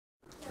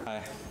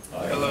Hi.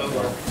 Hello.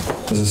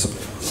 Is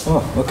this?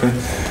 Oh, okay.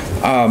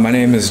 My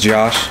name is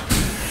Josh.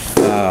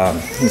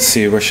 Let's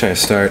see, where should I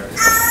start?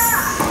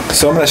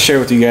 So I'm going to share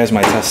with you guys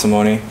my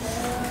testimony.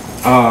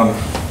 I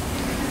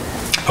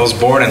was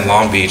born in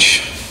Long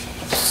Beach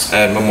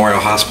at Memorial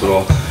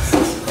Hospital,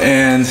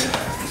 and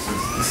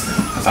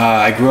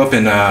I grew up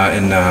in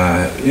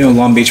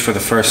Long Beach for the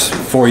first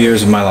 4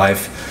 years of my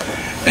life,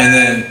 and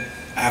then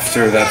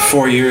after that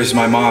 4 years,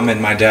 my mom and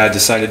my dad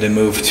decided to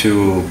move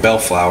to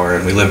Bellflower,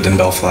 and we lived in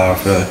Bellflower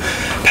for the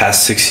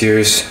past 6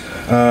 years.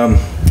 It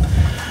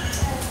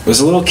was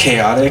a little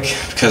chaotic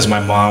because my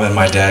mom and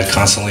my dad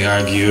constantly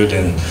argued,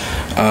 and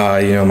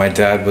my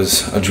dad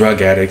was a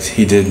drug addict.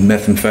 He did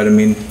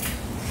methamphetamine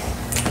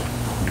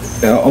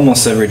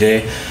almost every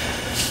day.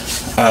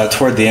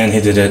 Toward the end, he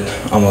did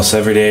it almost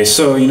every day.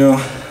 So,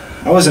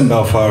 I was in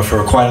Bellflower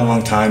for quite a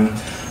long time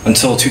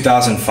until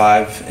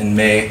 2005 in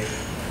May,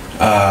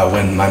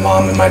 when my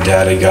mom and my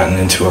dad had gotten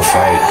into a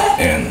fight,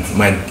 and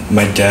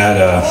my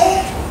dad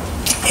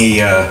he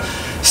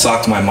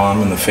socked my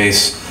mom in the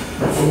face.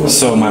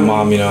 So my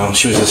mom,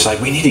 she was just like,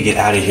 "We need to get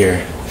out of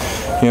here.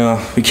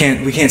 We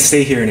can't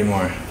stay here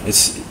anymore.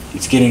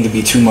 It's getting to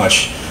be too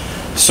much."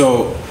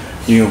 So,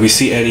 we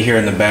see Eddie here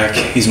in the back.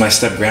 He's my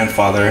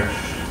step-grandfather.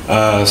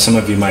 Some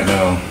of you might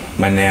know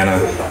my Nana,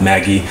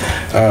 Maggie.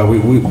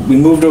 We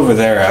moved over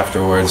there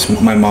afterwards,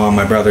 my mom,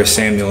 my brother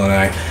Samuel, and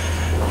I.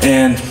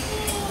 And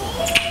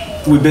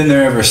we've been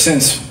there ever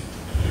since.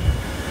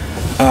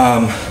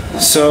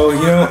 So,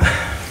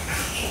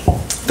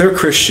 they're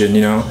Christian,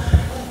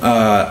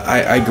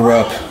 I grew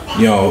up,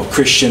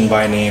 Christian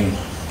by name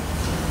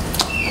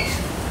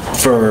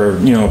for,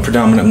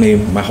 predominantly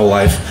my whole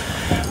life,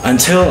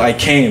 until I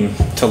came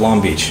to Long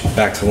Beach,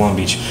 back to Long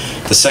Beach,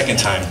 the second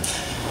time.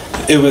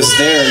 It was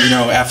there,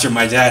 after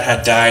my dad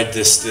had died,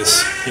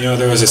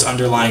 there was this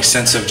underlying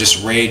sense of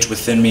just rage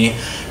within me,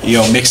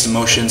 mixed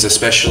emotions,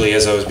 especially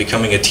as I was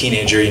becoming a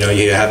teenager.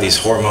 You have these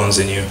hormones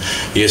and you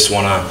just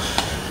want to,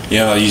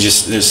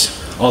 there's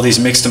all these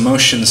mixed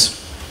emotions.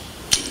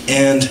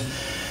 And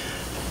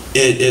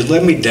it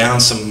led me down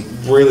some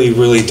really,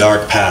 really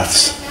dark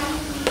paths.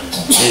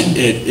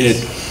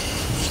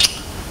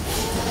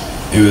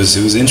 It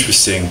was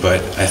interesting,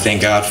 but I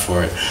thank God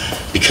for it,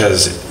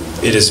 because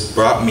it has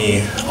brought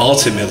me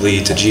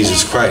ultimately to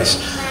Jesus Christ.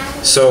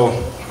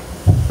 So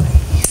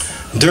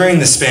during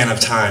the span of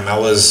time, I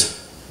was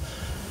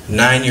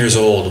 9 years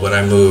old when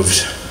I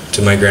moved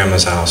to my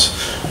grandma's house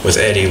with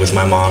Eddie, with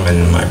my mom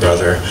and my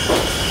brother.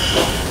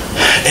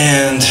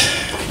 And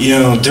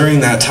during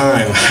that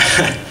time,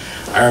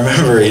 I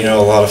remember, a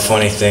lot of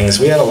funny things.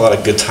 We had a lot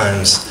of good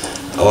times,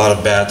 a lot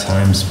of bad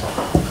times.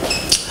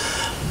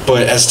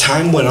 But as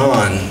time went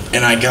on,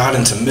 and I got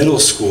into middle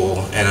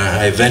school, and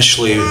I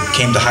eventually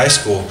came to high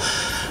school,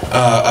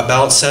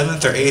 about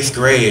 7th or 8th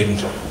grade,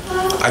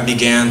 I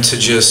began to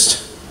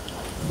just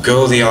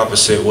go the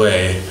opposite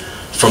way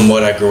from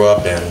what I grew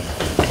up in.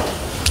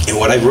 And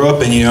what I grew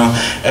up in,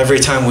 every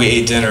time we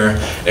ate dinner,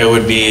 it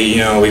would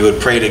be, we would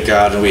pray to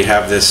God, and we'd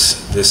have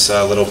this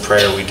little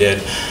prayer we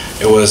did.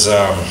 It was,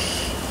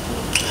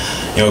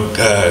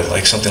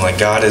 like something like,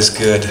 "God is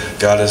good,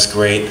 God is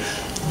great.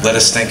 Let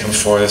us thank Him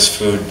for this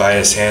food. By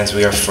His hands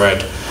we are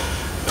fed.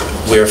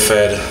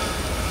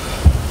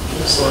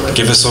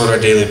 Give us all our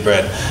daily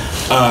bread."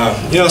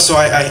 So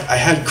I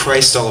had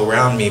Christ all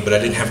around me, but I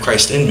didn't have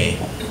Christ in me.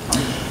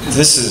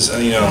 This is,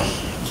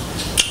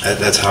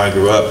 that's how I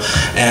grew up.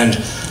 And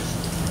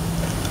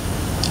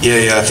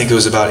I think it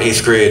was about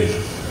 8th grade,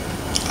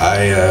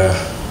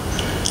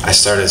 I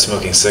started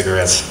smoking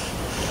cigarettes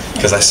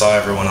because I saw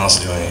everyone else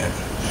doing it.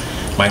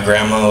 My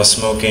grandma was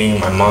smoking,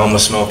 my mom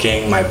was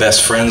smoking, my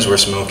best friends were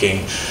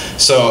smoking.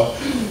 So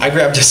I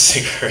grabbed a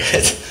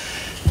cigarette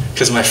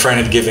because my friend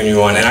had given me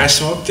one, and I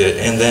smoked it,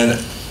 and then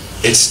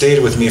it stayed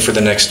with me for the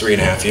next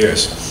 3.5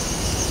 years.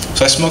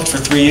 So I smoked for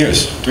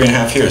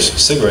 3.5 years,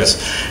 cigarettes.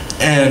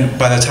 And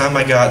by the time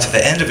I got to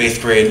the end of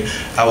 8th grade,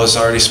 I was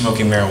already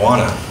smoking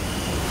marijuana.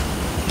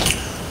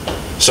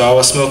 So I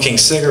was smoking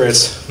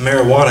cigarettes,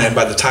 marijuana, and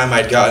by the time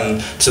I'd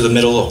gotten to the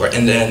middle or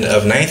end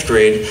of 9th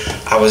grade,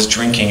 I was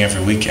drinking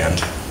every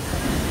weekend.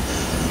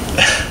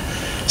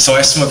 So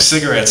I smoked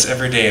cigarettes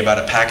every day, about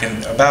a pack,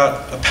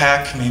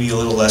 maybe a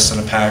little less than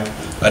a pack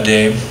a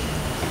day.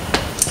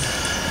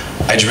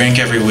 I drank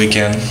every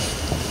weekend.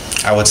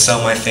 I would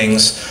sell my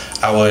things.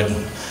 I would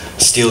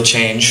steal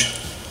change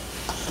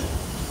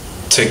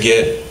to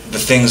get the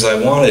things I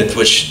wanted,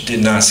 which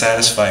did not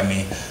satisfy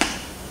me.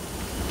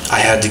 I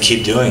had to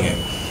keep doing it.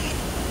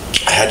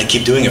 I had to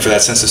keep doing it for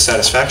that sense of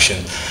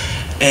satisfaction.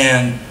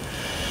 And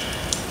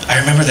I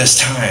remember this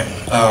time,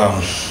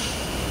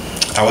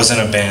 I was in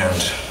a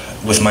band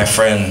with my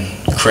friend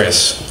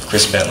Chris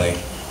Bentley.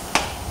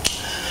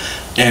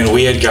 And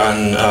we had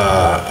gotten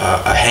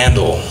a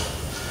handle.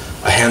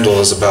 A handle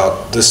is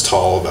about this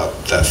tall,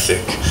 about that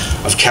thick,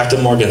 of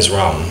Captain Morgan's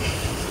rum.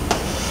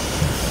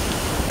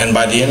 And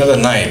by the end of the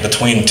night,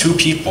 between two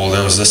people,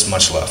 there was this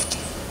much left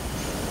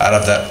out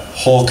of that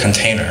whole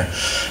container.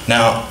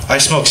 Now, I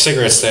smoked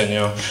cigarettes then,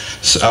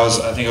 so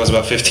I think I was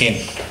about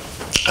 15.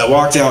 I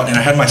walked out and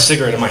I had my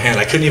cigarette in my hand.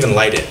 I couldn't even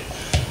light it.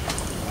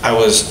 I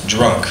was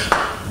drunk,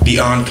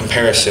 beyond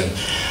comparison.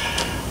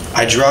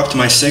 I dropped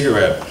my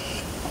cigarette.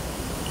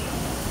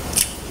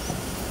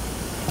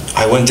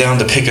 I went down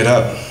to pick it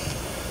up.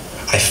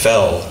 I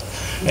fell,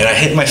 and I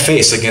hit my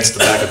face against the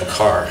back of a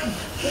car.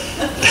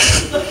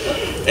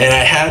 And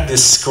I had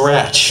this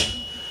scratch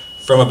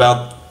from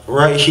about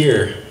right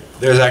here.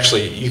 There's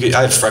actually,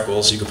 I have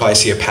freckles. You could probably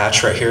see a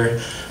patch right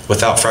here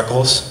without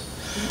freckles.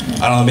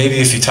 I don't know, maybe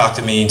if you talk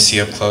to me and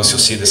see up close, you'll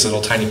see this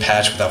little tiny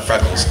patch without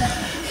freckles.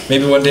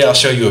 Maybe one day I'll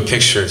show you a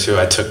picture too.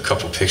 I took a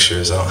couple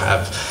pictures. I don't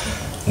have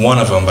one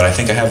of them, but I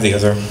think I have the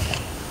other.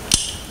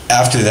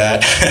 After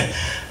that,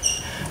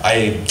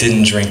 I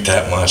didn't drink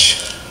that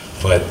much,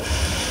 but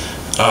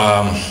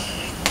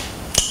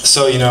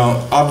so, you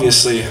know,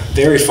 obviously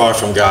very far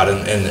from God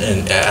and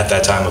at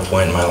that time, a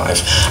point in my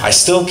life. I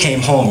still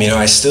came home, you know,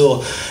 I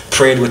still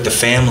prayed with the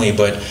family,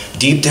 but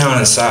deep down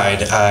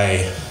inside,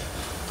 I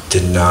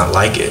did not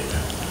like it.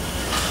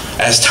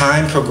 As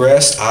time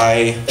progressed,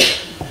 I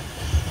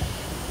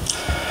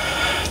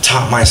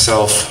taught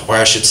myself, or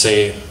I should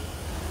say,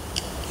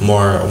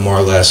 more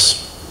or less,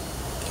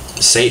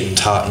 Satan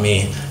taught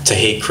me to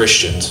hate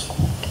Christians.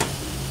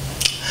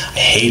 I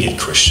hated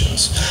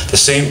Christians. The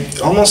same,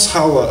 almost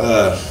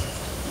how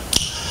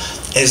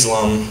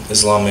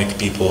Islamic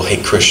people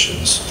hate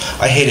Christians.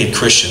 I hated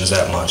Christians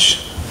that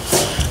much.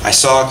 I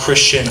saw a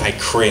Christian, I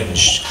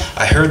cringed.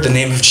 I heard the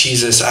name of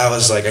Jesus, I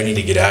was like, I need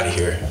to get out of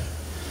here.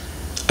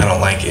 I don't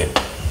like it.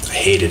 I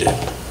hated it.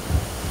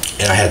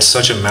 And I had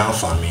such a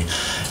mouth on me.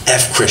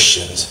 F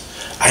Christians.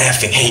 I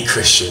effing hate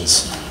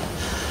Christians.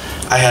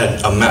 I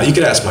had a mouth. You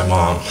could ask my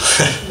mom.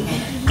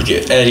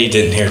 Eddie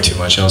didn't hear too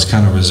much. I was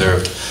kind of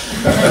reserved.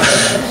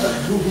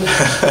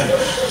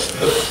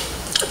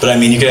 But I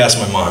mean, you could ask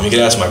my mom. You could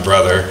ask my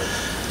brother.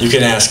 You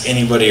could ask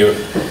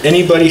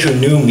anybody who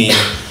knew me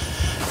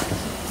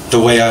the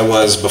way I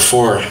was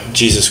before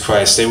Jesus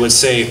Christ. They would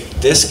say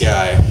this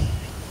guy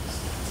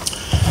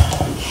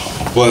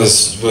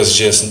was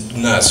just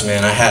nuts,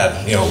 man. I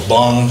had, you know,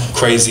 long,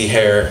 crazy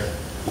hair,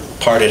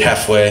 parted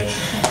halfway.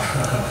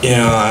 You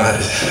know,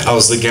 I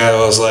was the guy that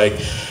was like,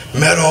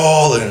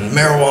 metal and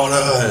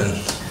marijuana and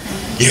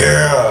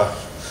yeah.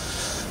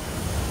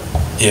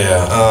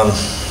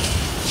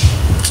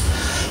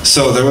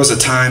 So there was a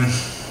time,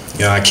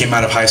 you know, I came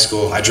out of high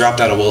school. I dropped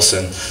out of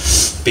Wilson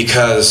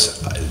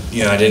because,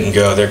 you know, I didn't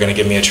go. They're going to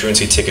give me a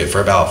truancy ticket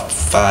for about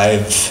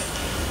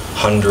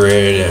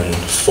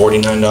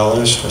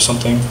 $549 or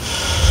something.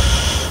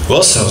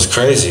 Wilson was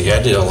crazy. I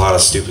did a lot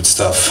of stupid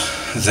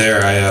stuff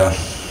there. I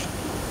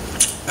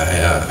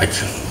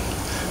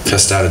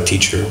cussed out a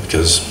teacher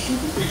because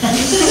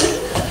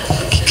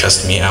he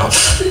cussed me out.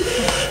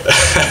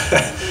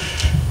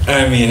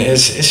 I mean,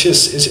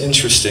 it's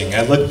interesting.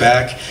 I look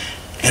back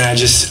and I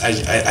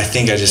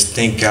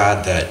thank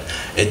God that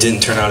it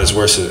didn't turn out as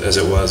worse as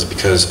it was,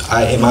 because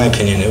in my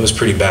opinion, it was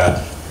pretty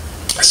bad,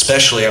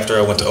 especially after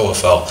I went to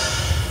OFL.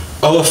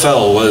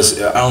 OFL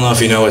was, I don't know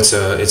if you know, it's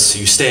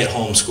you stay at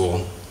home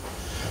school.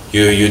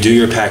 You do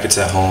your packets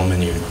at home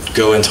and you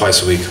go in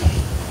twice a week.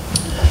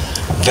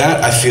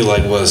 That, I feel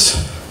like, was,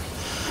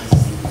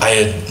 I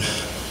had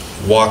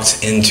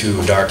walked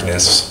into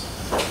darkness,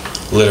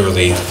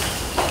 literally.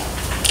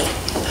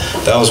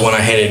 That was when I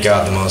hated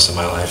God the most in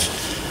my life.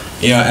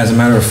 You know, as a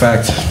matter of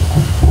fact,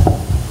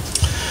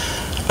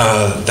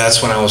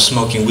 that's when I was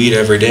smoking weed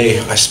every day.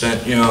 I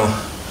spent, you know,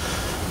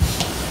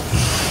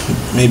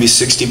 maybe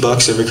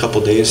 $60 every couple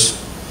days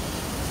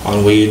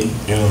on weed.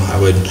 You know, I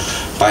would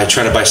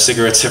try to buy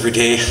cigarettes every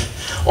day,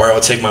 or I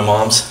would take my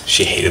mom's.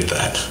 She hated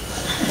that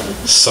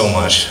so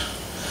much.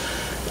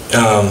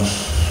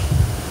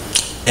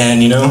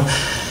 And you know,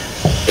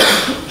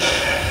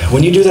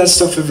 when you do that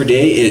stuff every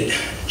day, it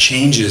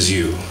changes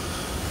you.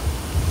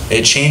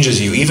 It changes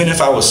you. Even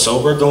if I was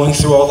sober going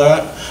through all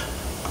that,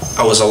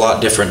 I was a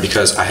lot different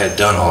because I had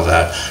done all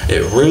that.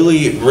 It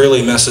really,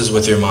 really messes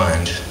with your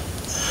mind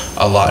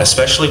a lot,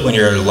 especially when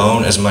you're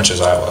alone as much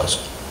as I was.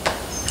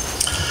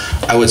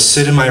 I would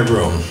sit in my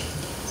room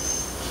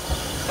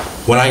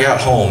when I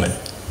got home and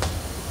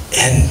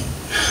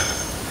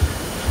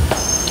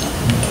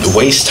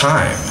waste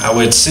time. I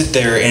would sit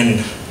there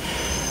and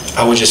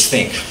I would just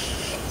think.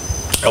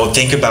 I would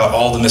think about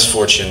all the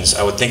misfortunes.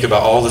 I would think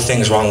about all the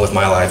things wrong with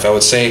my life. I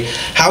would say,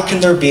 how can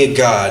there be a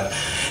God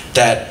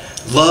that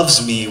loves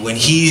me when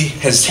He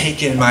has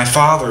taken my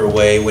father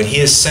away, when He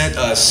has sent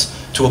us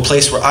to a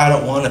place where I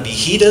don't want to be?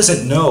 He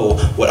doesn't know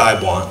what I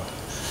want.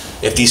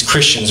 If these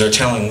Christians are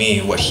telling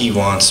me what He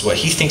wants, what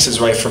He thinks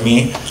is right for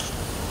me,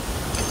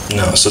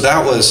 no. So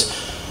that was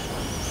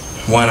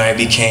when I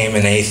became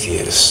an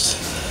atheist.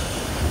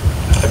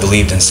 I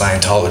believed in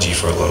Scientology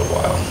for a little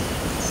while.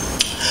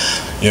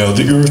 You know,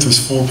 the Earth is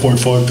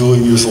 4.5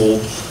 billion years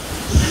old.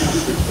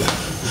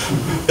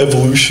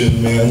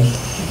 Evolution, man.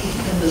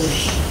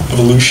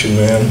 Evolution,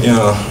 man.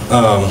 Yeah.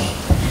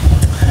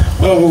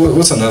 Well,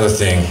 what's another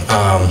thing? You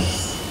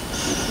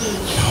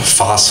know,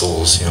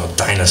 fossils. You know,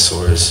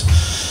 dinosaurs.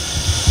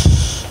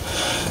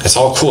 It's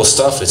all cool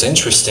stuff. It's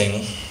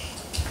interesting.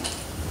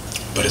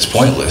 but it's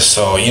pointless.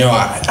 So, you know,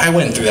 I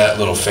went through that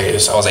little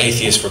phase. I was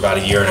atheist for about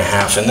a year and a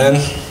half, and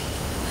then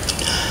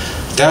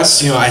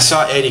that's, you know, I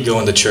saw Eddie go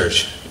into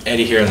church.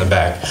 Eddie here in the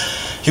back.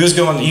 He was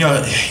going, you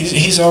know,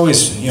 he's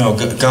always, you know,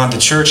 gone to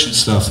church and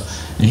stuff,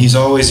 and he's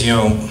always, you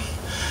know,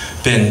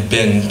 been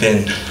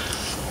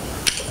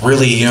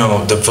really, you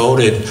know,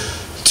 devoted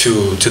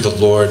to the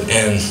Lord.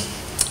 And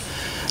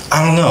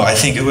I don't know, I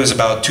think it was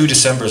about 2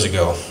 Decembers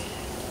ago,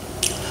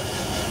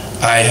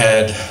 I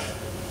had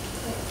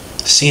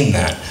seen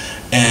that,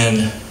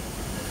 and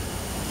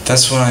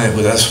that's when I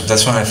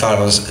thought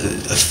a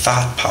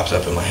thought popped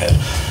up in my head.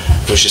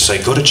 It was just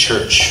like, go to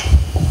church.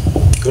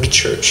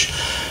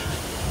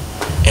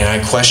 And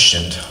I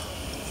questioned,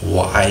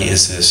 why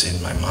is this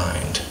in my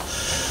mind?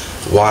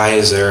 Why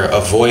is there a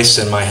voice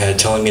in my head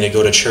telling me to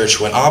go to church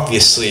when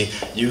obviously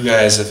you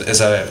guys, as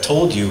I have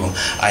told you,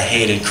 I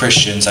hated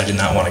Christians, I did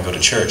not want to go to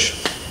church.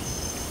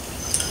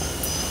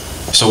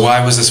 So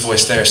why was this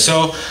voice there?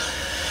 So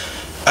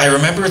I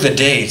remember the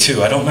day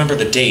too. I don't remember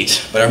the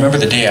date, but I remember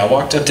the day. I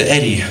walked up to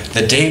Eddie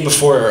the day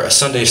before a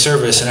Sunday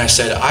service and I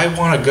said, I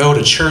want to go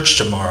to church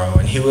tomorrow.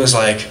 And he was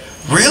like,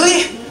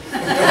 really?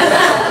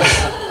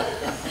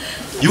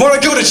 You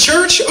want to go to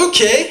church?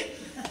 Okay.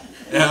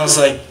 And I was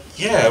like,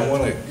 yeah, I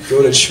want to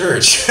go to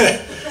church.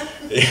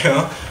 You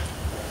know?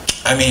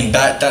 I mean,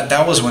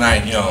 that was when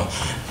I, you know,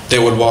 they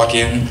would walk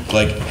in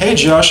like, hey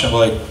Josh, I'm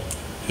like,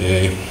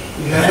 hey.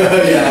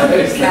 Yeah.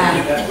 The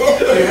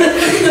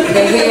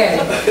hair.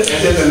 And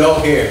then the no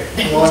hair.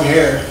 Long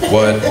hair.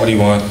 What do you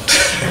want?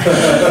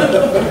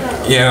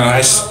 You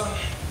know,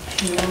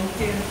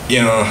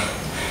 you know,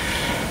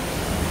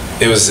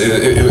 it was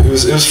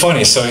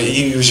funny. So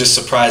he was just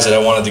surprised that I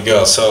wanted to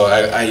go. So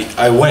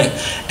I went.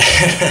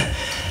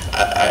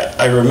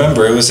 I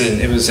remember it was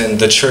in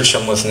the church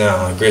I'm with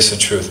now, Grace and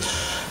Truth.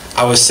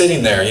 I was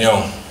sitting there, you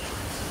know.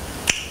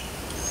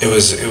 It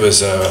was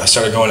I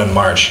started going in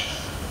March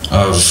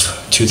of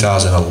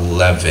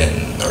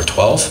 2011 or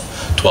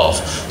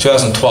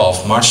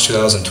 2012, March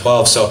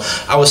 2012. So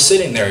I was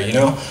sitting there, you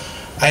know.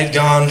 I had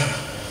gone,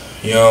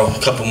 you know, a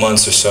couple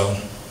months or so.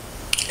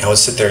 I would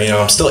sit there, you know,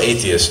 I'm still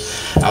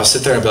atheist. I would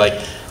sit there and be like,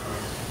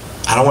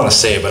 I don't want to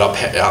say it, but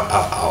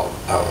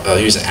I'll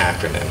use an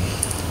acronym.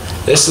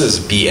 This is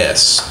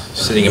BS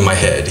sitting in my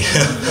head.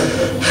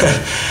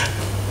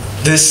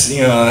 This,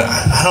 you know,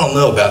 I don't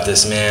know about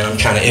this, man. I'm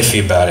kind of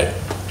iffy about it.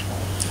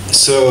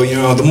 So, you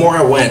know, the more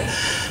I went,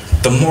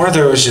 the more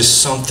there was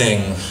just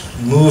something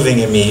moving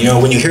in me. You know,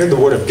 when you hear the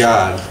Word of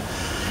God,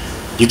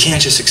 you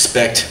can't just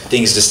expect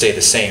things to stay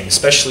the same,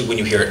 especially when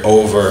you hear it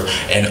over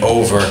and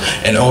over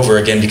and over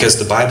again, because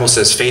the Bible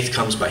says faith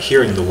comes by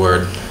hearing the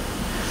Word.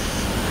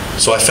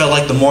 So I felt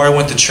like the more I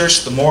went to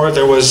church, the more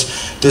there was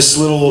this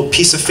little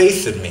piece of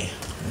faith in me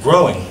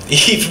growing.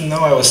 Even though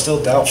I was still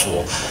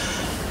doubtful,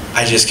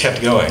 I just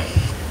kept going.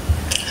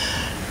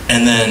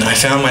 And then I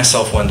found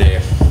myself one day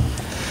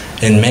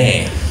in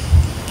May.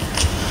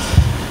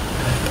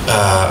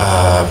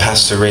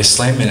 Pastor Ray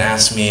Slayman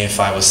asked me if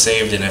I was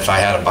saved and if I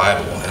had a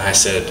Bible, and I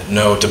said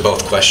no to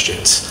both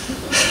questions.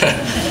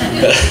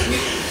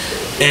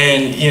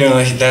 And you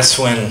know, that's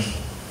when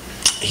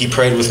he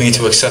prayed with me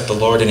to accept the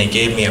Lord, and he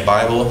gave me a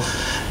Bible.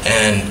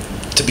 And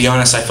to be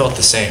honest, I felt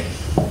the same.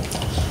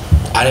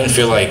 I didn't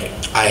feel like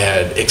I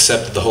had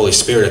accepted the Holy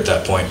Spirit at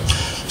that point.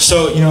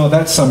 So, you know,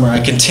 that summer I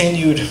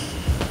continued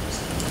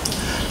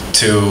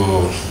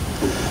to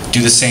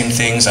do the same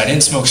things. I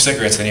didn't smoke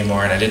cigarettes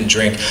anymore, and I didn't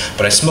drink,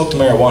 but I smoked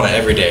marijuana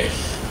every day.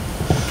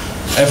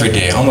 Every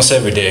day, almost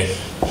every day.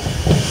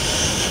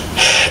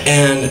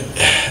 And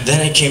then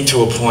it came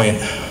to a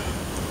point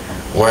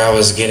where I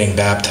was getting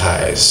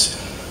baptized.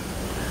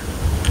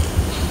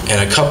 And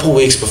a couple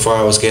weeks before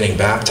I was getting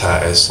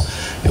baptized,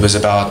 it was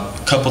about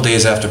a couple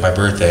days after my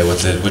birthday,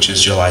 which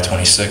is July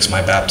 26th.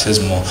 My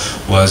baptismal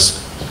was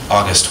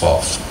August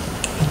 12th.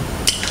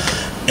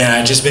 And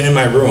I'd just been in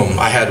my room.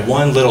 I had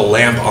one little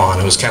lamp on.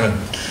 It was kind of,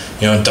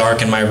 you know,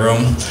 dark in my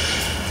room.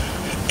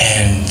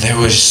 And there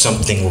was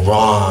something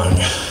wrong.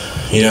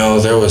 You know,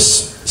 there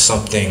was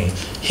something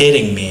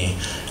hitting me.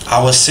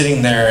 I was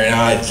sitting there and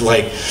I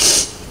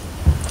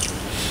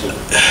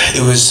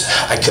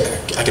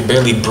could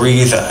barely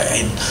breathe.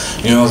 I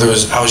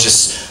was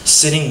just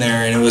sitting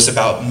there, and it was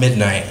about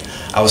midnight.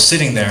 I was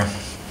sitting there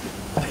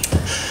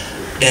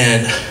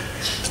and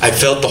I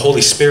felt the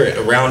Holy Spirit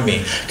around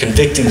me,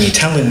 convicting me,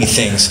 telling me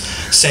things,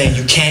 saying,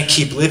 you can't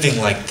keep living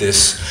like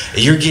this.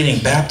 You're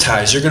getting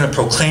baptized. You're going to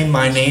proclaim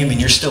my name,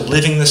 and you're still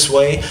living this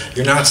way.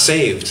 You're not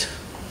saved.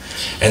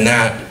 And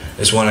that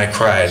is when I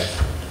cried.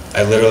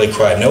 I literally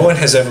cried. No one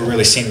has ever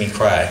really seen me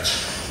cry,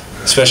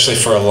 especially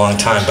for a long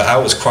time, but I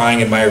was crying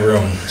in my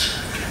room.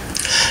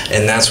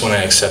 And that's when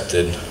I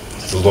accepted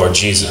the Lord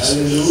Jesus.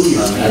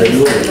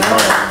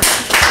 Hallelujah.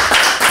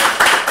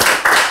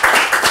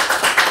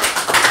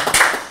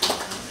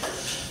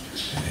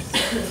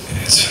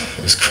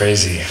 It was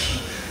crazy.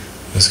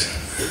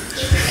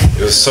 It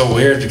was so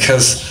weird,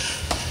 because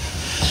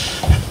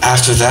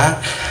after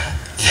that,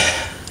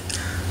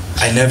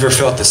 I never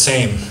felt the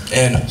same.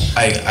 And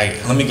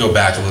let me go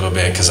back a little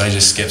bit, because I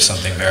just skipped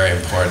something very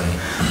important.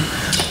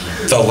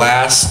 the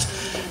last,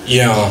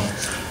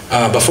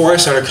 before I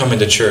started coming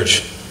to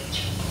church,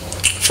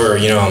 for,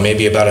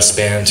 maybe about a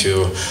span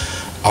to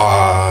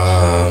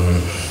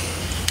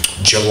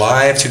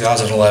July of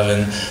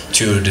 2011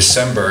 to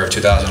December of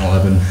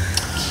 2011,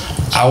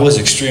 I was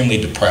extremely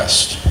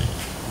depressed.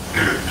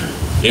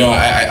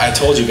 I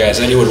told you guys,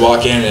 Eddie would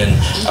walk in and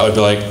I would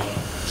be like,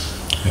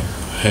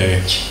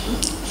 hey,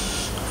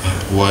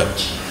 what?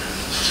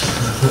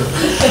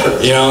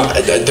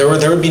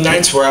 There would be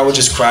nights where I would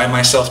just cry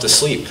myself to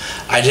sleep.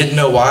 I didn't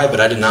know why, but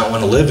I did not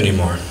want to live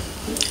anymore.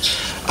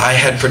 I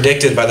had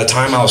predicted by the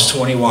time I was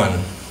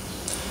 21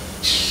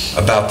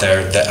 about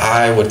there that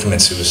I would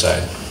commit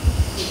suicide.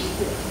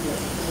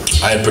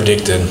 I had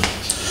predicted.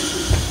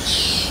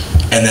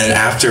 And then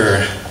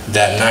after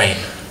that night,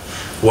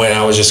 when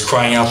I was just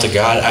crying out to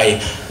God,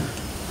 I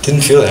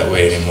didn't feel that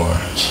way anymore.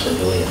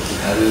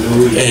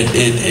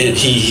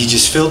 He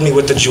just filled me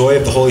with the joy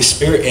of the Holy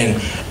Spirit,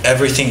 and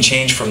everything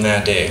changed from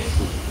that day.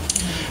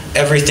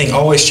 Everything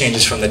always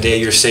changes from the day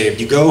you're saved.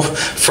 You go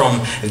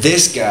from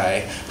this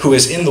guy who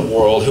is in the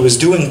world, who is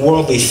doing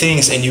worldly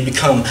things, and you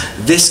become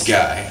this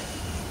guy.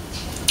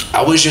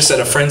 I was just at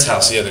a friend's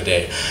house the other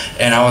day,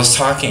 and I was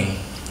talking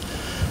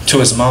to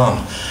his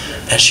mom,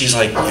 and she's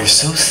like, "You're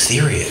so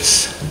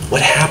serious.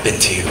 What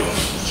happened to you?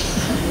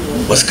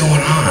 What's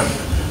going on?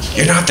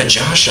 You're not the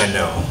Josh I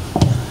know."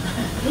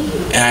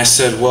 And I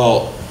said,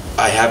 "Well,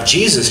 I have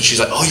Jesus." And she's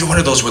like, "Oh, you're one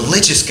of those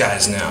religious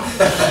guys now."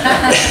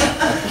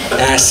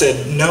 And I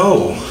said,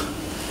 "No,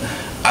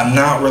 I'm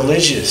not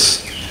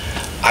religious.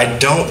 I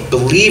don't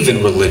believe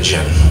in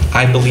religion.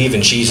 I believe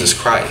in Jesus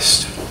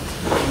Christ."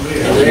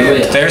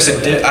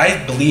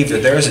 I believe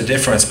that there is a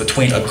difference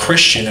between a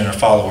Christian and a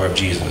follower of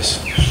Jesus.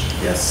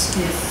 Yes.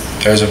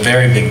 There's a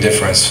very big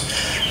difference,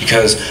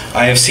 because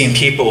I have seen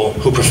people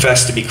who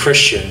profess to be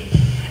Christian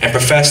and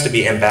profess to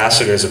be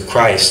ambassadors of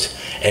Christ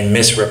and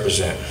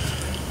misrepresent.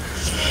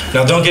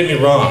 Now, don't get me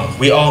wrong,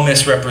 we all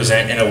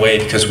misrepresent in a way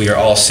because we are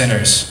all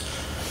sinners.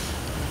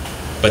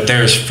 But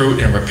there is fruit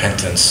in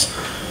repentance.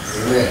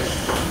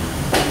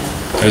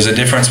 There's a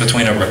difference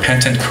between a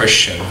repentant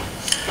Christian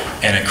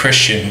and a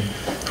Christian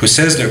who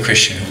says they're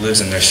Christian, who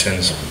lives in their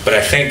sins. But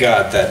I thank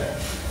God that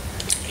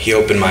He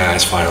opened my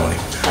eyes finally.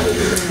 So,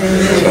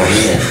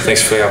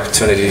 thanks for the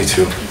opportunity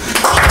to